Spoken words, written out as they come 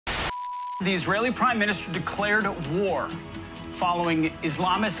The Israeli Prime Minister declared war following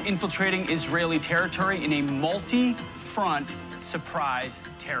Islamists infiltrating Israeli territory in a multi-front surprise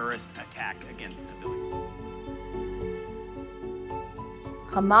terrorist attack against civilians.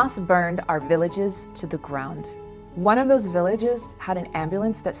 Hamas burned our villages to the ground. One of those villages had an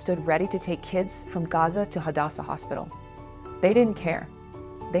ambulance that stood ready to take kids from Gaza to Hadassah Hospital. They didn't care.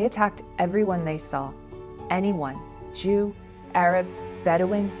 They attacked everyone they saw. Anyone, Jew, Arab,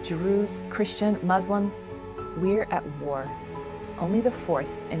 Bedouin, Druze, Christian, Muslim. We're at war. Only the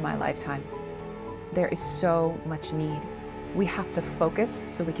fourth in my lifetime. There is so much need. We have to focus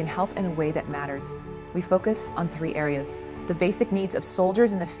so we can help in a way that matters. We focus on 3 areas: the basic needs of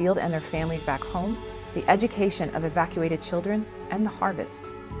soldiers in the field and their families back home, the education of evacuated children, and the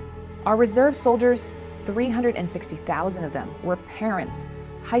harvest. Our reserve soldiers, 360,000 of them, were parents,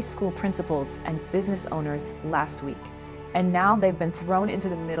 high school principals, and business owners last week. And now they've been thrown into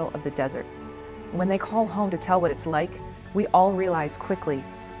the middle of the desert. When they call home to tell what it's like, we all realize quickly,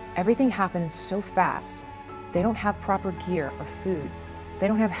 everything happens so fast. They don't have proper gear or food. They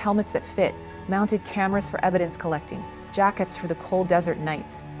don't have helmets that fit, mounted cameras for evidence collecting, jackets for the cold desert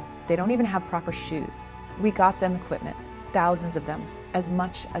nights. They don't even have proper shoes. We got them equipment, thousands of them, as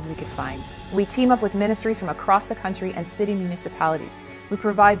much as we could find. We team up with ministries from across the country and city municipalities. We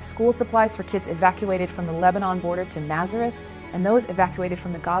provide school supplies for kids evacuated from the Lebanon border to Nazareth and those evacuated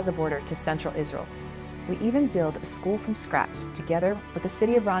from the Gaza border to central Israel. We even build a school from scratch together with the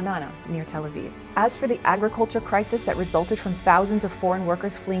city of Ra'anana near Tel Aviv. As for the agriculture crisis that resulted from thousands of foreign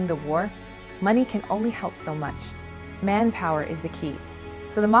workers fleeing the war, money can only help so much. Manpower is the key.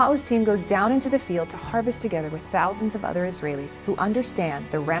 So the Ma'oz team goes down into the field to harvest together with thousands of other Israelis who understand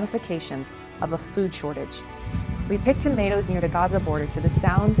the ramifications of a food shortage. We pick tomatoes near the Gaza border to the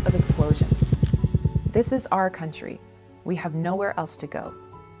sounds of explosions. This is our country. We have nowhere else to go.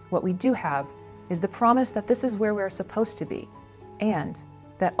 What we do have is the promise that this is where we're supposed to be, and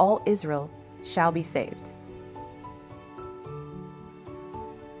that all Israel shall be saved.